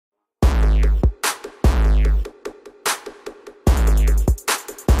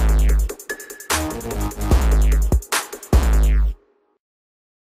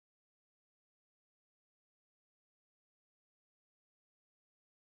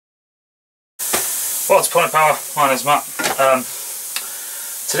What's Pony Power? My name's Matt.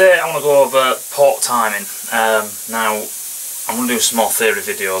 Today I want to go over port timing. Now I'm going to do some more theory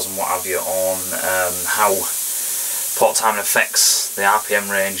videos and what have you on how port timing affects the RPM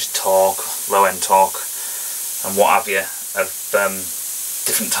range, torque, low end torque and what have you of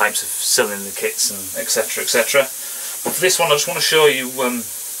different types of cylinder kits and etc, etc. But for this one I just want to show you one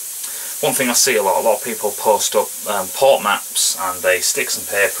thing I see a lot of people post up port maps and they stick some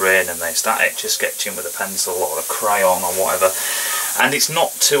paper in and they start etch-a-sketching with a pencil or a crayon or whatever, and it's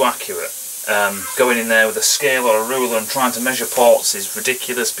not too accurate. Going in there with a scale or a ruler and trying to measure ports is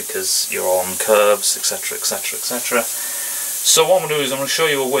ridiculous because you're on curves, etc, etc, etc. So what I'm going to do is I'm going to show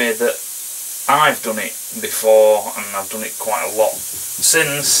you a way that I've done it before, and I've done it quite a lot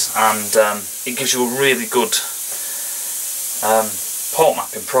since, and it gives you a really good port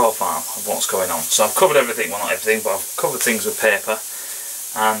mapping profile of what's going on. So I've covered everything, well not everything, but I've covered things with paper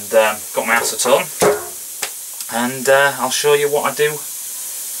and got my acetone, and I'll show you what I do.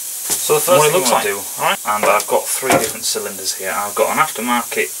 So the first thing I do, alright, and I've got 3 different cylinders here. I've got an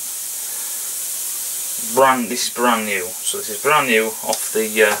aftermarket this is brand new, so this is brand new off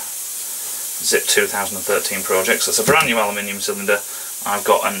the ZIP 2013 project, so it's a brand new aluminium cylinder. I've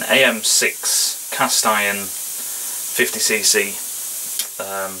got an AM6 cast iron 50cc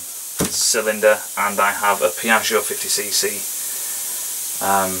cylinder, and I have a Piaggio 50cc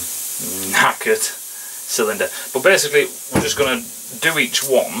knackered cylinder. But basically we're just going to do each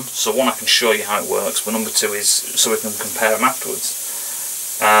one, so one I can show you how it works, but number 2 is so we can compare them afterwards.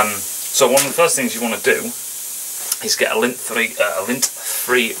 So one of the first things you want to do is get a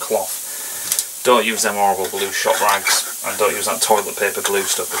lint-free cloth. Don't use them horrible blue shop rags, and don't use that toilet paper glue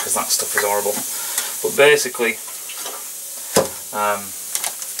stuff because that stuff is horrible. But basically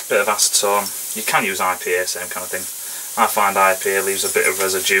bit of acetone. You can use IPA, same kind of thing. I find IPA leaves a bit of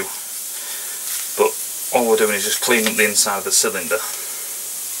residue, but all we're doing is just cleaning up the inside of the cylinder.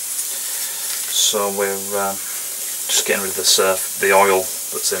 So we're just getting rid of the oil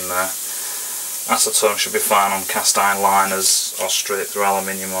that's in there. Acetone should be fine on cast iron liners or straight through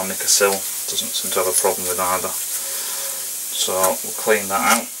aluminium or Nicosil. Doesn't seem to have a problem with either. So we'll clean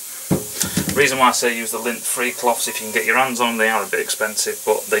that out. The reason why I say use the lint-free cloths, if you can get your hands on them, they are a bit expensive,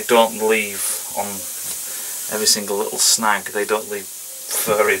 but they don't leave on every single little snag, they don't leave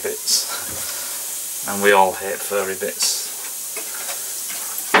furry bits. And we all hate furry bits.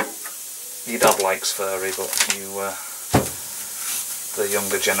 Your dad likes furry, but the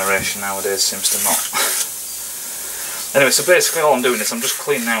younger generation nowadays seems to not. Anyway, so basically all I'm doing is I'm just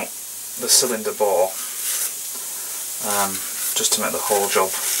cleaning out the cylinder bore, just to make the whole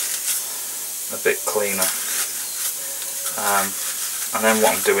job a bit cleaner, and then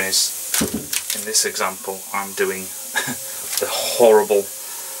what I'm doing is, in this example, I'm doing the horrible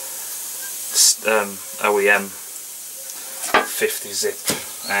OEM 50 zip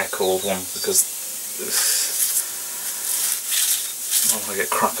air cooled one, because I'm going to get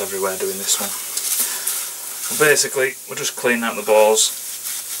crap everywhere doing this one. But basically we're just cleaning out the bores,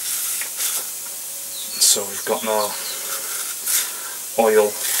 so we've got no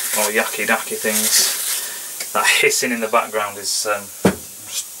oil or yucky dacky things. That hissing in the background is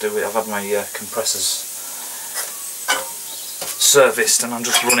I've had my compressors serviced and I'm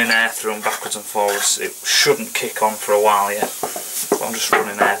just running air through them backwards and forwards. It shouldn't kick on for a while yet, but I'm just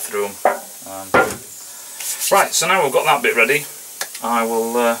running air through them. Right, so now we've got that bit ready, I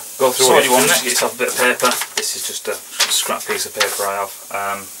will go through what you want next. It's off a bit of paper. This is just a scrap piece of paper I have.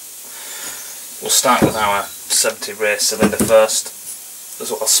 We'll start with our 70 race cylinder first. As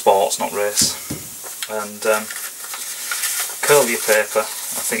well, sports, not race. And curl your paper.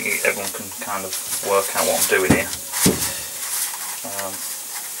 I think everyone can kind of work out what I'm doing here.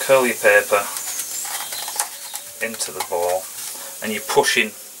 Curl your paper into the ball, and you're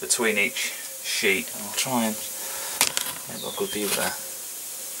pushing between each sheet. I'll try and make a good view there.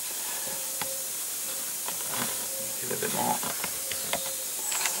 Give it a bit more.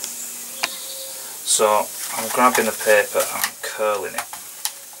 So I'm grabbing the paper and I'm curling it.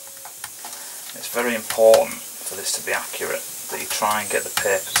 It's very important for this to be accurate that you try and get the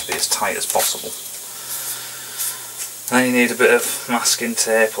paper to be as tight as possible. And then you need a bit of masking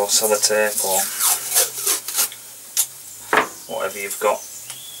tape or sellotape or whatever you've got,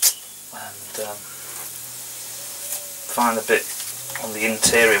 and find the bit on the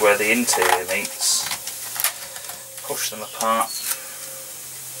interior where the interior meets, push them apart,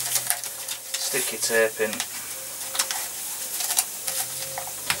 stick your tape in.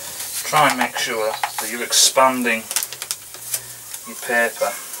 Try and make sure that you're expanding your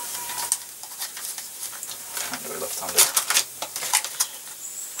paper. Can't do it left-handed.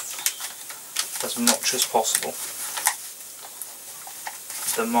 as much as possible.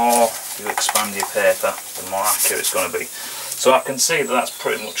 The more you expand your paper, the more accurate it's going to be. So I can see that that's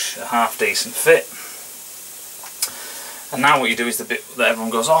pretty much a half decent fit. And now what you do is the bit that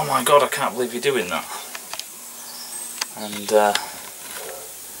everyone goes, oh my god, I can't believe you're doing that. And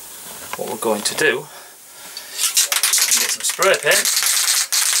what we're going to do is get some spray paint.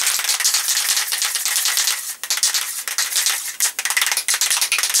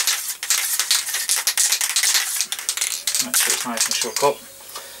 Make sure it's nice and shook up.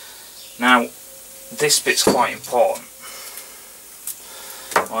 Now, this bit's quite important.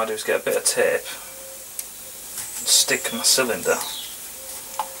 What I do is get a bit of tape and stick my cylinder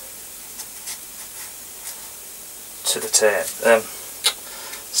to the tape.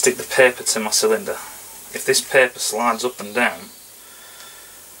 Stick the paper to my cylinder. If this paper slides up and down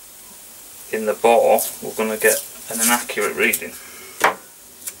in the bore, we're going to get an inaccurate reading.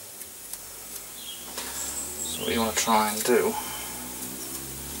 So what you want to try and do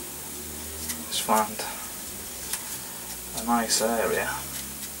is find a nice area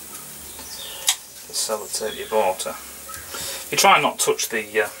to sellotape your mortar. You try and not touch the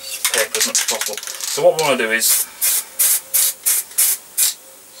paper as much as possible. So what we want to do is,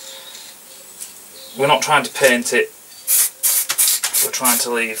 we're not trying to paint it, we're trying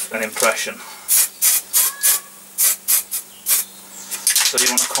to leave an impression. So you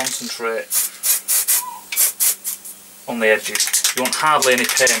want to concentrate on the edges. You want hardly any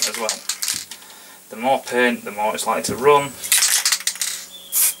paint as well. The more paint, the more it's likely to run.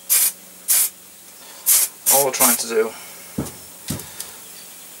 All we're trying to do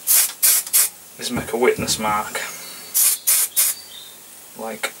is make a witness mark,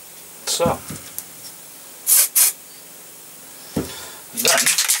 like so. And then,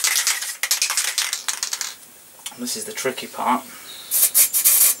 and this is the tricky part,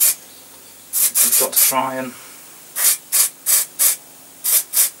 you've got to try and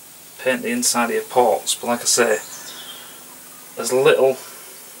paint the inside of your ports, but like I say, as little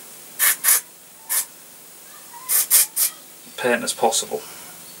paint as possible.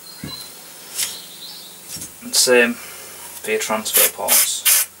 And same for your transfer ports.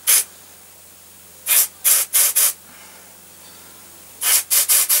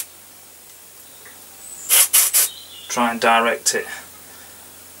 Try and direct it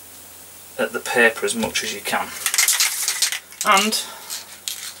at the paper as much as you can. And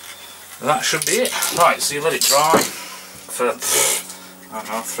that should be it. Right, so you let it dry for, I don't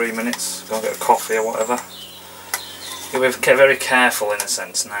know, 3 minutes, go and get a coffee or whatever. You'll be very careful in a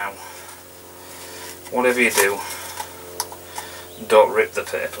sense now. Whatever you do, don't rip the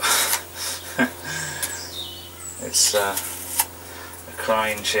paper. It's a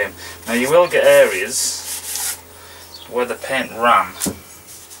crying shame. Now you will get areas where the paint ran,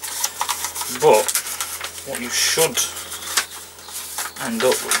 but what you should end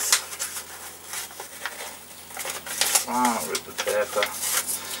up with, rip the paper,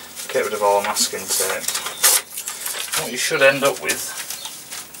 get rid of all masking tape. What you should end up with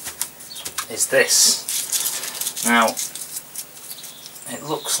is this. Now, it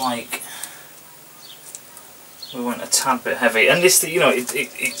looks like we went a tad bit heavy, and this, you know,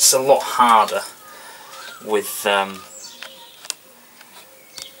 it's a lot harder with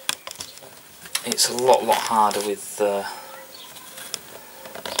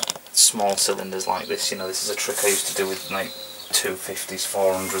small cylinders like this. You know, this is a trick I used to do with like 250s,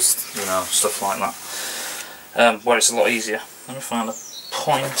 400s, you know, stuff like that. Where it's a lot easier. Let me find a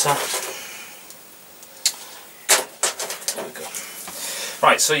pointer. There we go.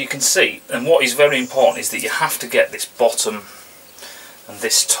 Right, so you can see, and what is very important is that you have to get this bottom and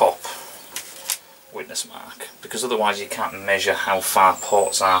this top witness mark, because otherwise you can't measure how far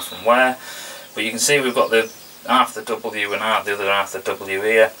ports are from where. But you can see we've got the half the W and the other half the W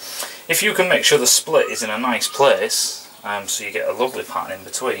here. If you can make sure the split is in a nice place, so you get a lovely pattern in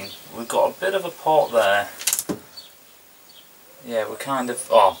between, we've got a bit of a port there. Yeah, we're kind of,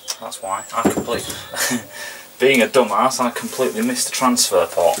 oh, that's why, I completely, being a dumbass, I completely missed the transfer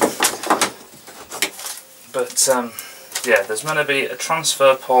port. But, yeah, there's going to be a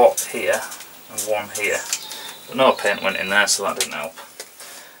transfer port here, and one here. But no paint went in there, so that didn't help.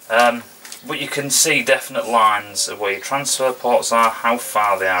 But you can see definite lines of where your transfer ports are, how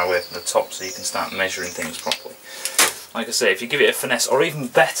far they are away from the top, so you can start measuring things properly. Like I say, if you give it a finesse, or even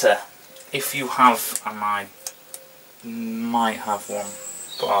better, if you have, and I might have one,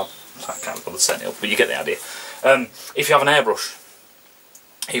 but I can't bother setting it up, but you get the idea. If you have an airbrush,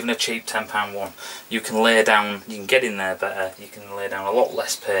 even a cheap £10 one, you can lay down, you can get in there better, you can lay down a lot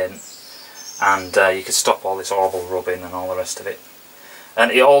less paint, and you can stop all this horrible rubbing and all the rest of it.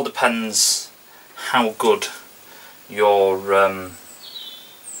 And it all depends how good your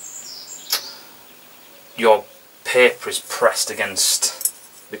paper is pressed against,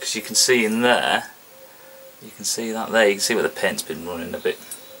 because you can see in there, you can see that there, you can see where the paint's been running a bit,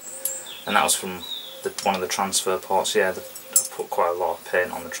 and that was from one of the transfer ports. Yeah, I put quite a lot of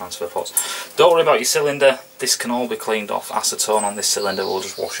paint on the transfer ports. Don't worry about your cylinder, this can all be cleaned off. Acetone on this cylinder will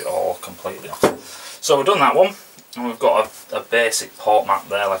just wash it all completely off. So we've done that one, and we've got a basic port map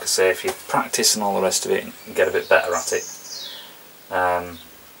there. Like I say, if you practice and all the rest of it and get a bit better at it,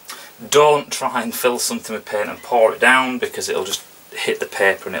 don't try and fill something with paint and pour it down, because it'll just hit the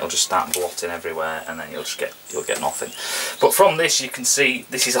paper and it'll just start blotting everywhere, and then you'll get nothing. But from this you can see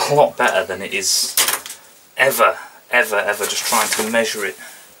this is a lot better than it is ever just trying to measure it.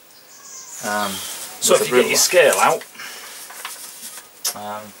 So if you get your scale out,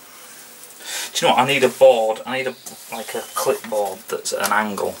 do you know what, I need a board, I need like a clipboard that's at an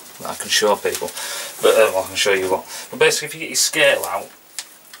angle that I can show people, but I can show you what. But basically if you get your scale out,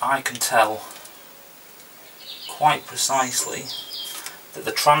 I can tell quite precisely that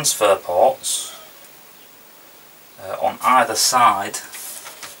the transfer ports on either side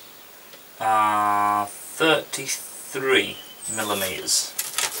are 33mm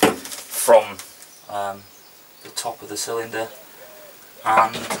from the top of the cylinder,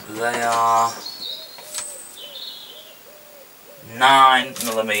 and they are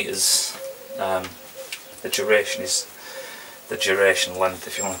 9mm. The duration length,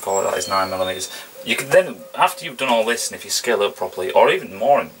 if you want to call it that, is 9mm. You can then, after you've done all this, and if you scale up properly, or even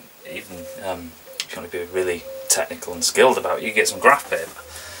more, if you want to be really technical and skilled about it, you get some graph paper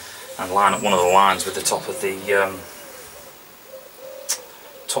and line up one of the lines with the top of the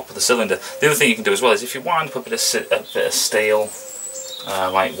cylinder. The other thing you can do as well is, if you wind up a bit of steel,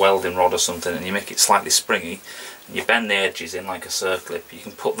 like welding rod or something, and you make it slightly springy, and you bend the edges in like a circlip, you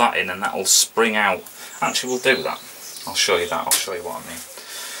can put that in and that will spring out. Actually, we'll do that. I'll show you that. I'll show you what I mean.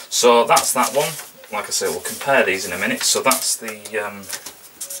 So that's that one. Like I say, we'll compare these in a minute. So that's the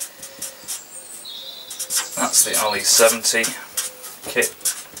LE70 kit.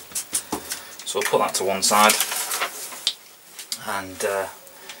 So we'll put that to one side, and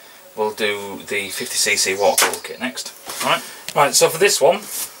we'll do the 50cc water cooler kit next. Right. So for this one,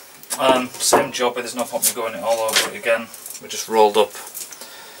 same job, but there's no point in going it all over it again. We just rolled up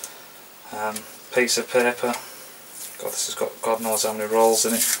piece of paper. God, this has got God knows how many rolls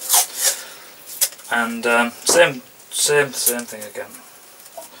in it. And same thing again.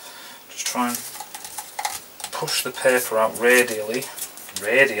 Just try and push the paper out radially,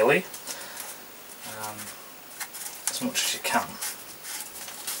 as much as you can.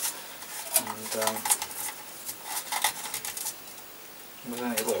 And with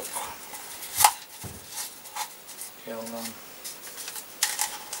any luck, you'll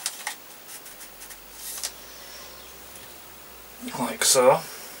like so.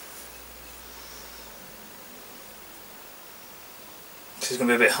 This is going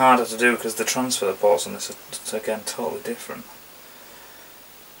to be a bit harder to do because the transfer ports on this are, again, totally different.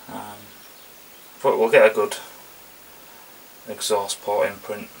 But we'll get a good exhaust port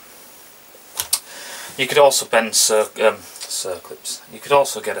imprint. You could also bend circlips. You could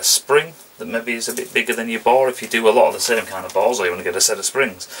also get a spring that maybe is a bit bigger than your bore if you do a lot of the same kind of bores, or you want to get a set of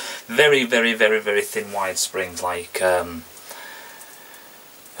springs. Very thin wide springs, like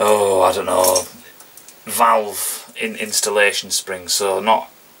oh, I don't know, valve installation springs, so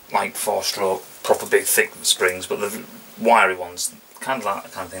not like 4-stroke proper big thick springs, but the wiry ones, kind of like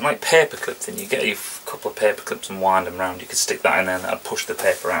that kind of thing, like paper clip thing. You get a couple of paper clips and wind them round, you could stick that in there and that'd push the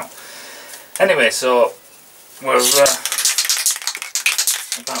paper out. Anyway, so we're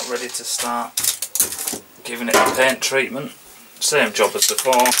about ready to start giving it a paint treatment. Same job as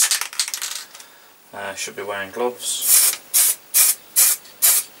before. Should be wearing gloves.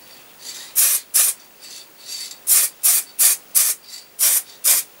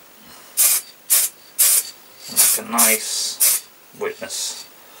 Make a nice witness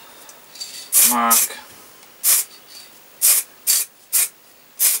mark.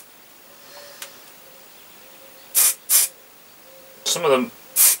 Some of the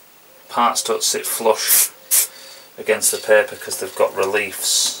parts don't sit flush against the paper because they've got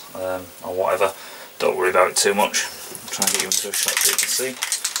reliefs or whatever. Don't worry about it too much. I'll try and get you into a shot so you can see.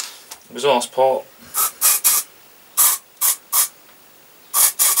 Exhaust port.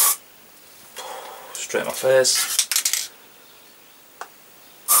 Straight in my face.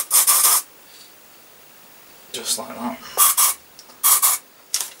 Just like that.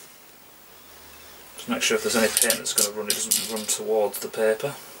 Just make sure if there's any paint that's going to run, it doesn't run towards the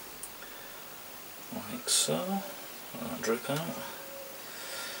paper. Like so. Let that drip out.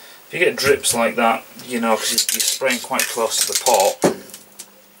 If you get drips like that, you know, because you're spraying quite close to the pot,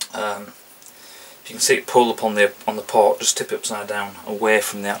 if you can see it pull up on the pot, just tip it upside down, away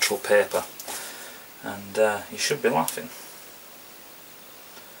from the actual paper, and you should be laughing.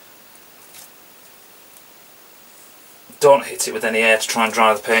 Don't hit it with any air to try and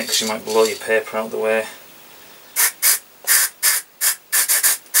dry the paint, because you might blow your paper out the way.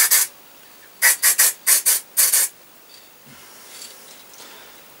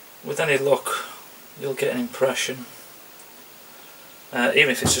 With any luck, you'll get an impression, even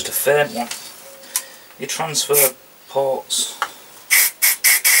if it's just a faint one. Your transfer ports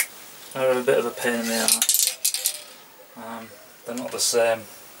are a bit of a pain in the ass. They're not the same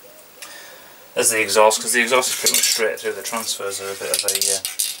as the exhaust, because the exhaust is pretty much straight through. The transfers are a bit of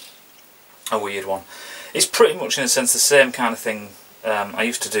a weird one. It's pretty much in a sense the same kind of thing. I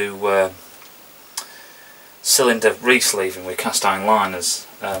used to do cylinder re-sleeving with cast iron liners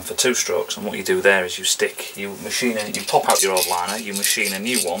for 2-strokes, and what you do there is you pop out your old liner, you machine a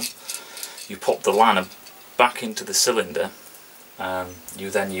new one, you pop the liner back into the cylinder, you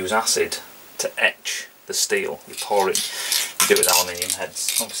then use acid to etch the steel. You pour it, you do it with aluminium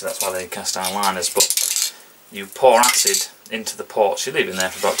heads, obviously that's why they need cast iron liners, but you pour acid into the ports, you leave it in there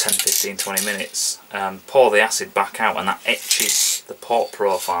for about 10, 15, 20 minutes, pour the acid back out, and that etches the port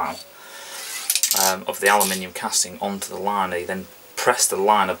profile of the aluminium casting onto the liner. You then press the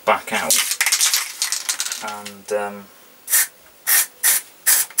liner back out and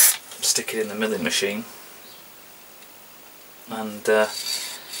stick it in the milling machine, and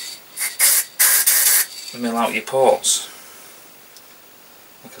mill out your ports.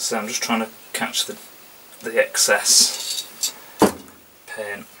 Like I say, I'm just trying to catch the excess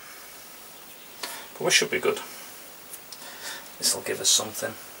paint, but we should be good. This will give us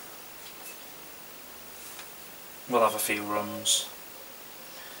something. We'll have a few runs.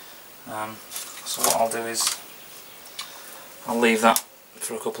 So what I'll do is I'll leave that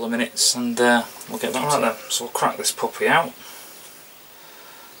for a couple of minutes, and we'll get back to that. So we'll crack this puppy out,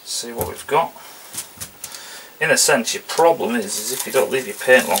 see what we've got. In a sense, your problem is if you don't leave your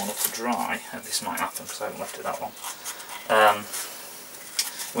paint long enough to dry, and this might happen because I haven't left it that long,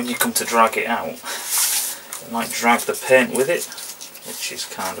 when you come to drag it out, it might drag the paint with it, which is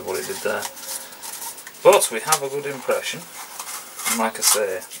kind of what it did there. But we have a good impression, and like I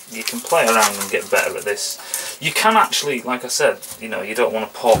say, you can play around and get better at this. You can actually, like I said, you know, you don't want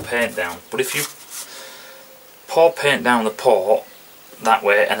to pour paint down, but if you pour paint down the port that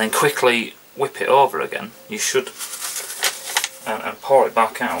way and then quickly whip it over again, you should, and pour it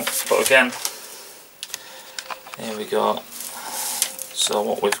back out. But again, here we go. So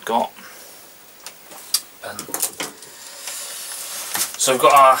what we've got, so we've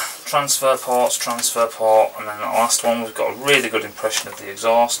got our transfer port, and then the last one we've got a really good impression of the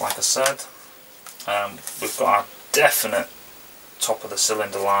exhaust, like I said. We've got our definite top of the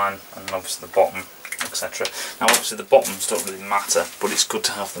cylinder line, and obviously the bottom, etc. Now obviously the bottoms don't really matter, but it's good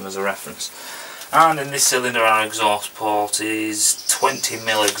to have them as a reference. And in this cylinder our exhaust port is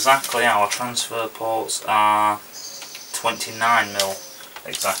 20mm exactly. Our transfer ports are 29mm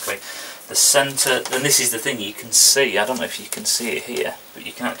exactly. The centre, and this is the thing you can see, I don't know if you can see it here, but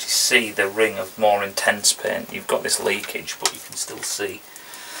you can actually see the ring of more intense paint. You've got this leakage, but you can still see.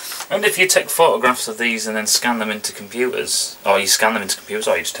 And if you take photographs of these and then scan them into computers, or you scan them into computers,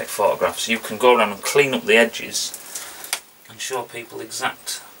 or you just take photographs, you can go around and clean up the edges and show people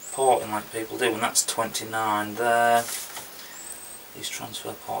exact porting like people do, and that's 29 there. These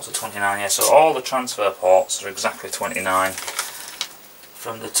transfer ports are 29, yeah, so all the transfer ports are exactly 29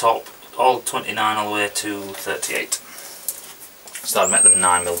 from the top, all 29 all the way to 38. So I'd make them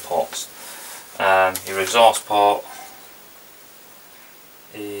 9mm ports. Your exhaust port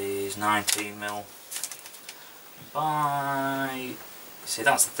is 19mm by, see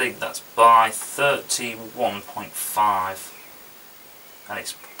that's the thing, that's by 31.5, and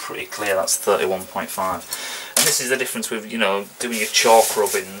it's pretty clear that's 31.5. And this is the difference with, you know, doing your chalk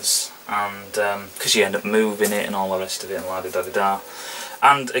rubbings, and because you end up moving it and all the rest of it and la da da da da.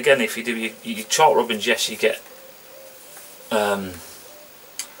 And again, if you do your chalk rubbings, yes, you get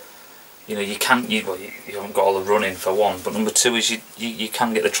you know, you haven't got all the running for one, but number two is you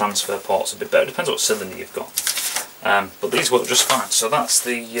can get the transfer ports a bit better. It depends what cylinder you've got. But these work just fine. So that's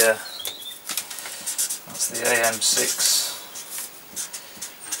the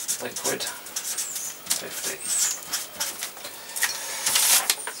AM6 liquid 50.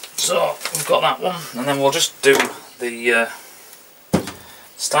 So we've got that one, and then we'll just do the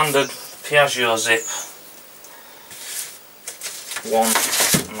standard Piaggio Zip one.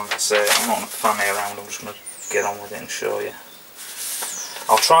 And like I say, I'm not going to fanny around, I'm just going to get on with it and show you.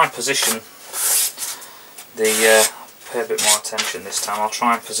 I'll try and position the, pay a bit more attention this time, I'll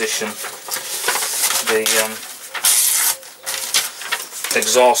try and position the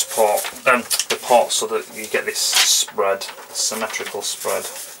exhaust port, the pot, so that you get this spread, symmetrical spread.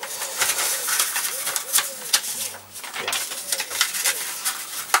 Yeah.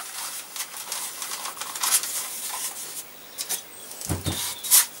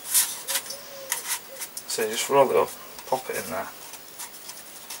 So you just roll it up, pop it in there,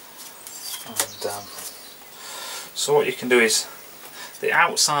 and so what you can do is, the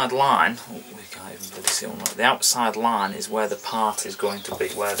outside line, oh, we can't even really see on that. The outside line is where the part is going to be,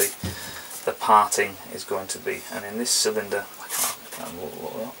 where the parting is going to be, and in this cylinder, I can't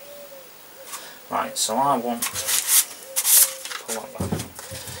look that. Right, so I want, pull that back.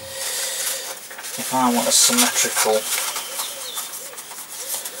 If I want a symmetrical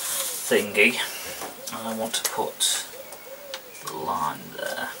thingy, I want to put the line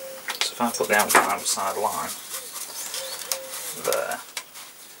there. So if I put the outside line there,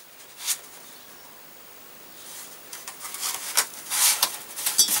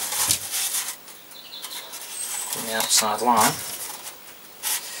 the outside line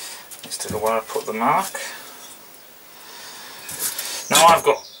is to where I put the mark. Now I've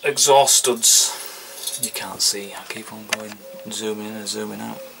got exhaust studs, you can't see, I keep on going, zooming in and zooming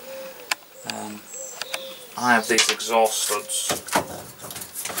out. I have these exhaust studs,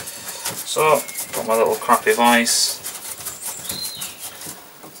 so got my little crappy vise,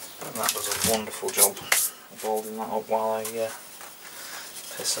 and that does a wonderful job of holding that up while I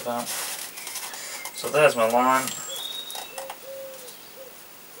piss about. So there's my line.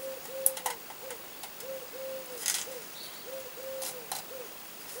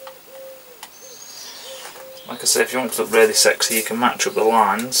 Like I say, if you want to look really sexy, you can match up the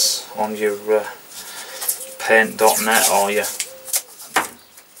lines on your paint.net or your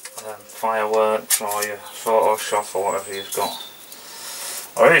Fireworks or your Photoshop or whatever you've got.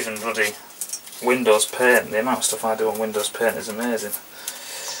 Or even bloody Windows Paint. The amount of stuff I do on Windows Paint is amazing.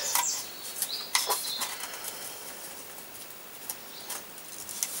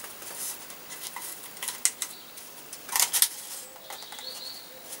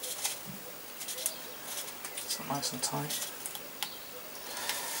 Nice and tight.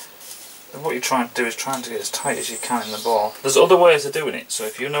 And what you're trying to do is trying to get as tight as you can in the ball. There's other ways of doing it, so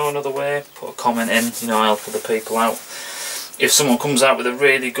if you know another way, put a comment in, you know, I'll help other people out. If someone comes out with a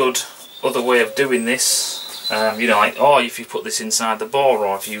really good other way of doing this, you know, like, oh, if you put this inside the ball,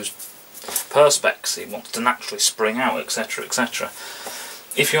 or if you use Perspex, it wants to naturally spring out, etc, etc.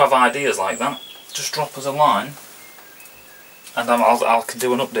 If you have ideas like that, just drop us a line, and I'll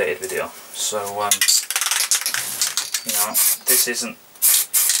do an updated video. So, you know, this isn't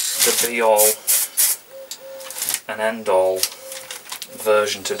the be-all and end-all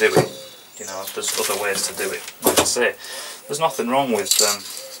version to do it. You know, there's other ways to do it. Like I say, there's nothing wrong with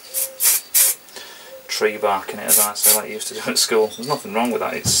tree bark in it, as I say, like you used to do at school. There's nothing wrong with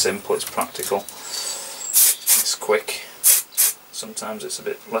that. It's simple, it's practical, it's quick. Sometimes it's a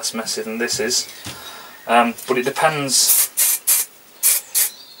bit less messy than this is. But it depends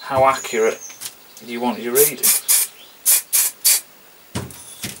how accurate you want your reading.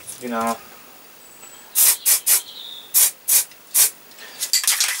 You know,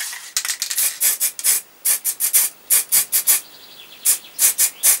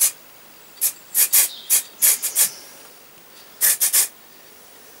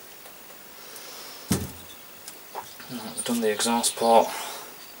 we've done the exhaust port.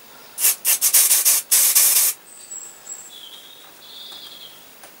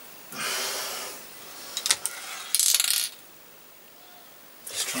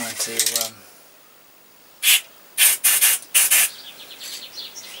 Trying to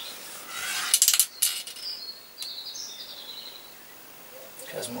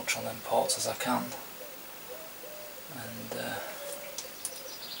get as much on them ports as I can, and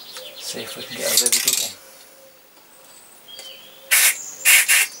see if we can get a really good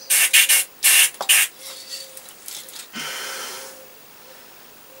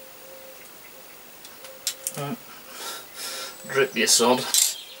one. Drip your sod.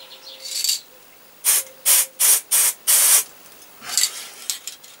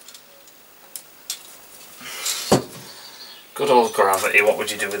 Good old gravity, what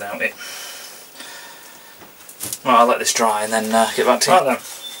would you do without it? Right, I'll let this dry and then get back to you. Right then,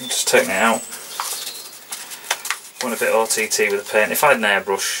 I'm just taking it out. Want a bit OTT with the paint. If I had an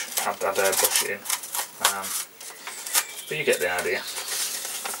airbrush, I'd airbrush it in. But you get the idea.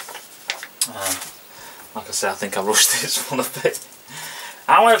 Like I say, I think I rushed this one a bit.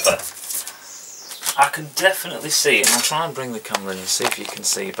 However, I can definitely see it, and I'll try and bring the camera in and see if you can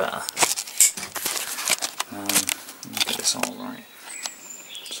see better. Let me get this all right.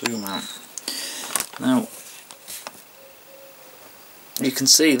 Zoom out. Now, you can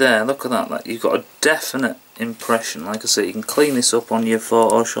see there, look at that, like you've got a definite impression. Like I say, you can clean this up on your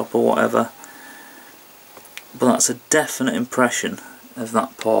Photoshop or whatever, but that's a definite impression of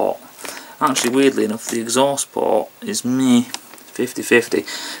that port. Actually, weirdly enough, the exhaust port is me 50-50.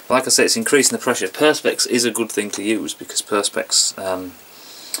 But like I say, it's increasing the pressure. Perspex is a good thing to use because Perspex,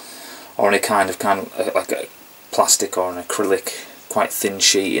 or any kind of like a plastic or an acrylic, quite thin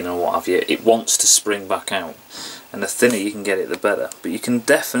sheeting or what have you, it wants to spring back out. And the thinner you can get it, the better. But you can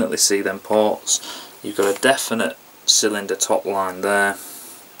definitely see them ports. You've got a definite cylinder top line there.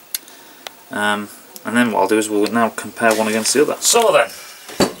 And then what I'll do is we'll now compare one against the other. So then,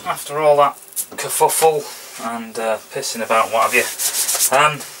 after all that kerfuffle and pissing about what have you,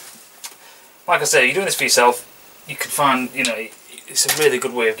 like I say, you're doing this for yourself. You can find, you know, it's a really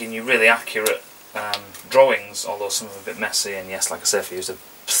good way of getting you really accurate drawings, although some of them are a bit messy. And yes, like I say, if you use a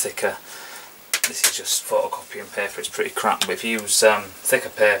thicker, this is just photocopying paper, it's pretty crap. But if you use thicker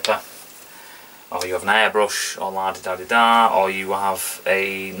paper, or you have an airbrush, or la-di-da-di-da, or you have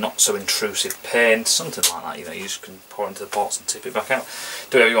a not so intrusive paint, something like that, you know, you just can pour into the pots and tip it back out.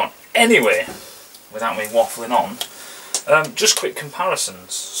 Do whatever you want. Anyway, without me waffling on, just quick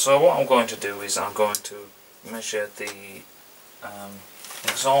comparisons. So what I'm going to do is I'm going to measure the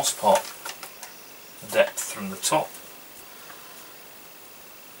exhaust pot depth from the top.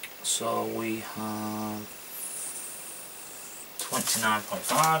 So we have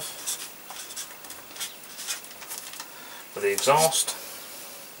 29.5 for the exhaust,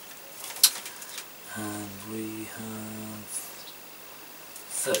 and we have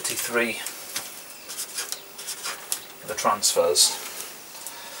 33 for the transfers.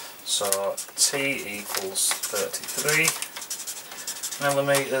 So T equals 33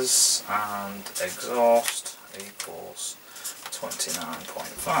 millimeters and exhaust equals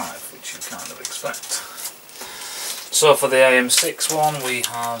 29.5, which you kind of expect. So for the AM6 one, we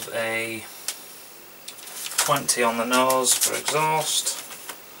have a 20 on the nose for exhaust,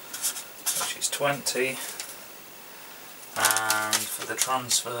 which is 20, and for the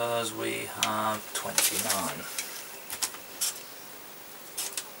transfers we have 29.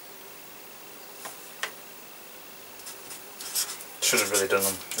 Should have really done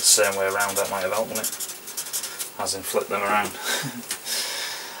them the same way around, that might have helped, wouldn't it? As in flip them around.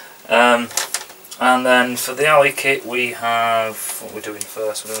 And then for the alley kit we have, what we're doing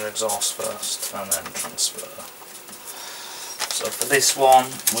first, we're doing exhaust first and then transfer. So for this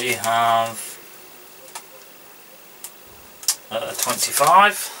one we have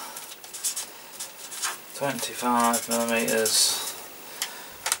 25 millimeters.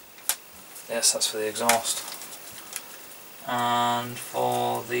 Yes, that's for the exhaust. And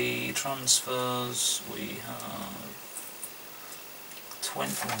for the transfers we have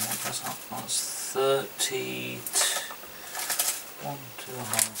 20, what was that? That's 30,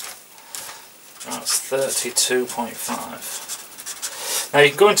 that's 32.5. Now you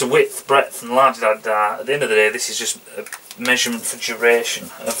can go into width, breadth and la-di-da-da. At the end of the day, this is just a measurement for duration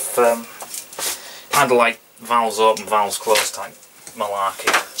of kind of like valves open, valves closed type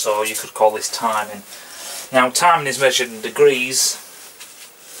malarkey. So you could call this timing. Now timing is measured in degrees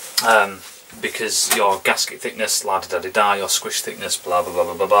because your gasket thickness, la-di-da-di-da, your squish thickness, blah blah blah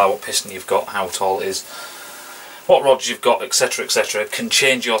blah blah blah, what piston you've got, how tall it is, what rods you've got, etc etc, can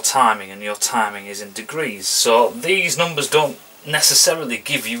change your timing, and your timing is in degrees. So these numbers don't necessarily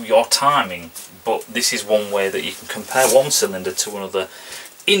give you your timing, but this is one way that you can compare one cylinder to another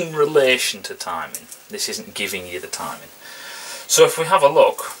in relation to timing. This isn't giving you the timing. So if we have a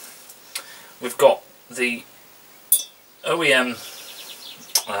look, we've got the OEM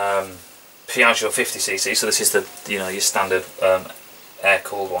Piaggio 50cc, so this is the, you know, your standard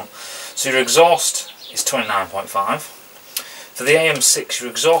air-cooled one. So your exhaust is 29.5. For the AM6 your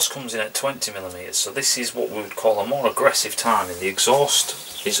exhaust comes in at 20mm, so this is what we would call a more aggressive timing. The exhaust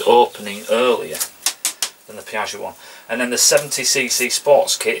is opening earlier than the Piaggio one. And then the 70cc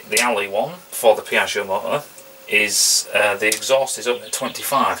sports kit, the alley one, for the Piaggio motor, is the exhaust is opening at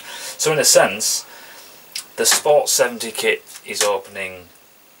 25. So in a sense, the Sports 70 kit is opening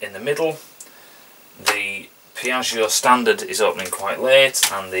in the middle, the Piaggio Standard is opening quite late,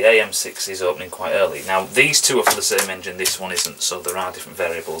 and the AM6 is opening quite early. Now these two are for the same engine, this one isn't, so there are different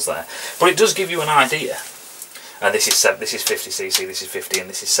variables there. But it does give you an idea. This is 50cc, this is 50 and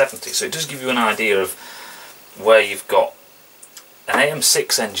this is 70, so it does give you an idea of where you've got an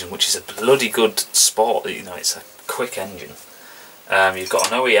AM6 engine, which is a bloody good sport, you know, it's a quick engine. You've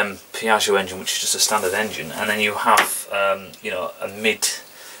got an OEM Piaggio engine, which is just a standard engine, and then you have you know, a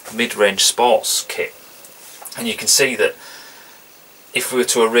mid-range sports kit. And you can see that if we were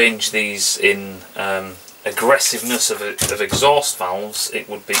to arrange these in aggressiveness of exhaust valves, it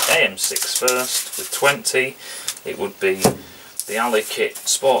would be AM6 first with 20, it would be the Ali kit,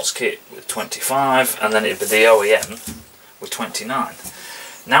 sports kit with 25, and then it would be the OEM with 29.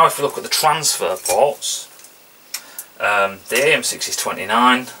 Now if we look at the transfer ports, the AM6 is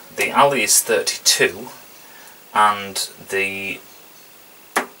 29, the Ali is 32, and the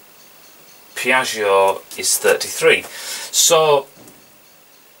Piaggio is 33. So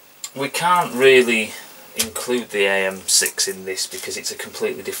we can't really include the AM6 in this because it's a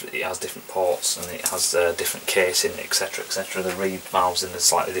completely different, it has different ports and it has different casing, etc, etc, the reed valves in a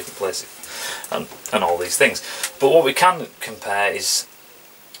slightly different places and all these things. But what we can compare is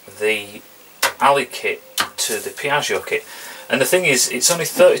the Ali kit to the Piaggio kit, and the thing is, it's only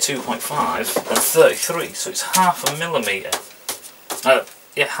 32.5 and 33, so it's half a millimetre.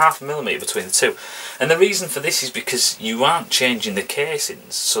 Yeah, half a millimetre between the two. And the reason for this is because you aren't changing the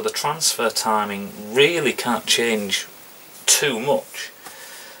casings, so the transfer timing really can't change too much.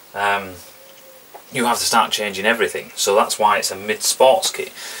 You have to start changing everything, so that's why it's a mid-sports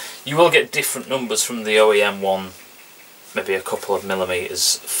kit. You will get different numbers from the OEM one, maybe a couple of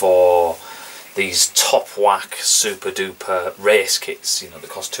millimetres for these top whack super duper race kits, you know, that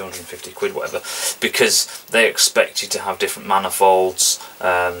cost 250 quid, whatever, because they expect you to have different manifolds,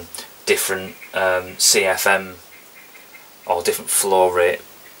 different CFM or different flow rate,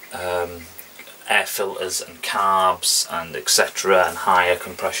 air filters and carbs and etc, and higher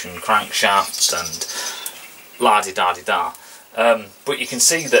compression crankshafts and la-di-da-di-da. But you can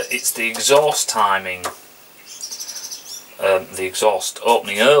see that it's the exhaust timing, the exhaust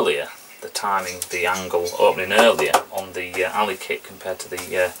opening earlier, the timing, the angle opening earlier on the Ali kit compared to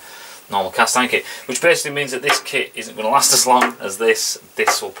the normal cast iron kit, which basically means that this kit isn't going to last as long as this.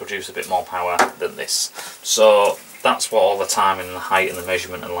 This will produce a bit more power than this. So that's what all the timing and the height and the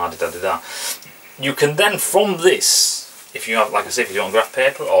measurement and la-di-da-di-da. You can then, from this, if you have, like I say, if you want graph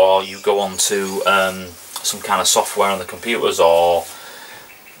paper, or you go on to some kind of software on the computers, or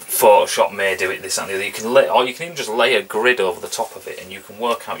Photoshop may do it, this and the other, you can lay, or you can even just lay a grid over the top of it and you can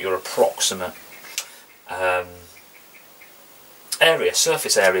work out your approximate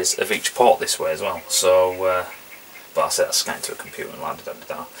surface areas of each port this way as well. So, but I said that's scanned to a computer and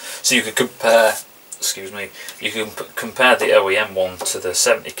la-di-da-di-da. So you can compare, excuse me, you can compare the OEM one to the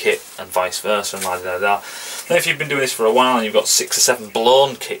 70 kit and vice versa and la-di-da-di-da. Then if you've been doing this for a while and you've got 6 or 7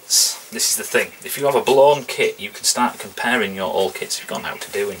 blown kits, this is the thing. If you have a blown kit, you can start comparing your old kits. If you've gone out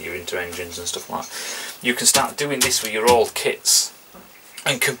to do and you're into engines and stuff like that, you can start doing this with your old kits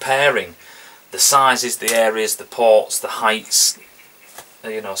and comparing the sizes, the areas, the ports, the heights,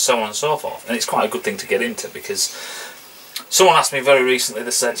 you know, so on and so forth. And it's quite a good thing to get into, because someone asked me very recently,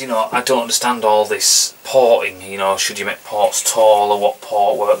 they said, you know, I don't understand all this porting, you know, should you make ports taller, what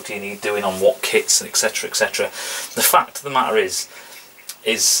port work do you need doing on what kits, etc, etc. The fact of the matter is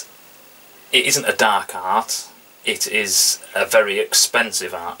it isn't a dark art, it is a very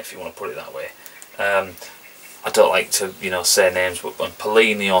expensive art, if you want to put it that way. I don't like to, you know, say names, but when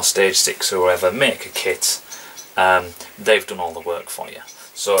Polini or Stage 6 or whoever make a kit, they've done all the work for you.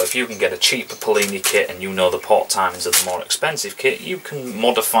 So if you can get a cheaper Polini kit and you know the port timings of the more expensive kit, you can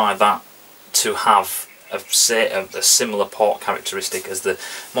modify that to have a similar port characteristic as the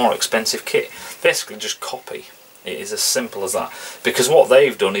more expensive kit. Basically just copy. It is as simple as that. Because what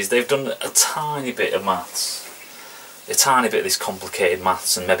they've done is they've done a tiny bit of maths. A tiny bit of this complicated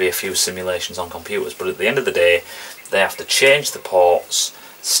maths and maybe a few simulations on computers, but at the end of the day they have to change the ports,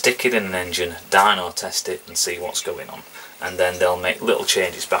 stick it in an engine, dyno test it and see what's going on. And then they'll make little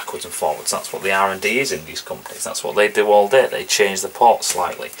changes backwards and forwards. That's what the R&D is in these companies. That's what they do all day. They change the ports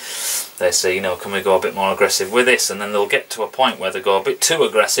slightly. They say, you know, can we go a bit more aggressive with this? And then they'll get to a point where they go a bit too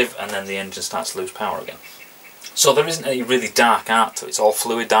aggressive and then the engine starts to lose power again. So there isn't any really dark art to it. It's all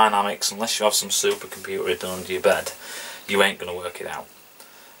fluid dynamics. Unless you have some supercomputer done under your bed, you ain't going to work it out.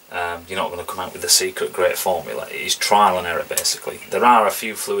 You're not going to come out with the secret great formula. It is trial and error, basically. There are a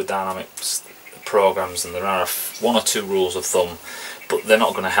few fluid dynamics programs and there are 1 or 2 rules of thumb, but they're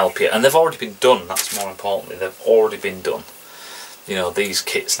not going to help you, and they've already been done. That's more importantly, they've already been done. You know, these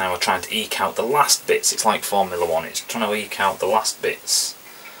kits now are trying to eke out the last bits. It's like Formula 1, it's trying to eke out the last bits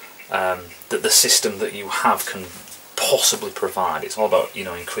that the system that you have can possibly provide. It's all about, you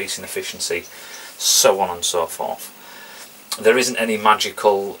know, increasing efficiency, so on and so forth. There isn't any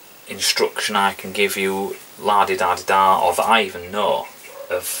magical instruction I can give you, la-di-da-di-da, or that I even know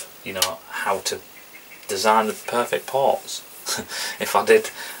of, you know, how to design the perfect ports. If I did,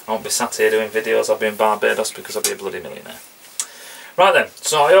 I won't be sat here doing videos, I'd be in Barbados because I'd be a bloody millionaire. Right then,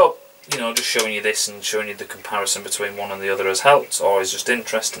 so I hope, you know, just showing you this and showing you the comparison between one and the other has helped, or is just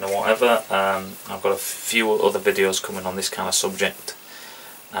interesting or whatever. I've got a few other videos coming on this kind of subject.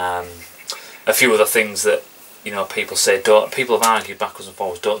 A few other things that, you know, people say, people have argued backwards and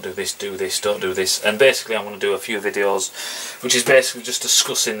forwards, don't do this, don't do this, and basically I'm going to do a few videos which is basically just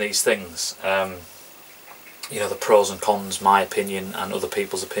discussing these things, you know, the pros and cons, my opinion and other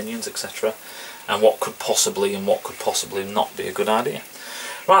people's opinions, etc., and what could possibly and what could possibly not be a good idea.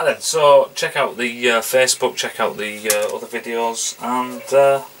 Right then, so check out the Facebook, check out the other videos, and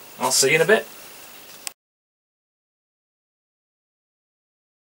I'll see you in a bit.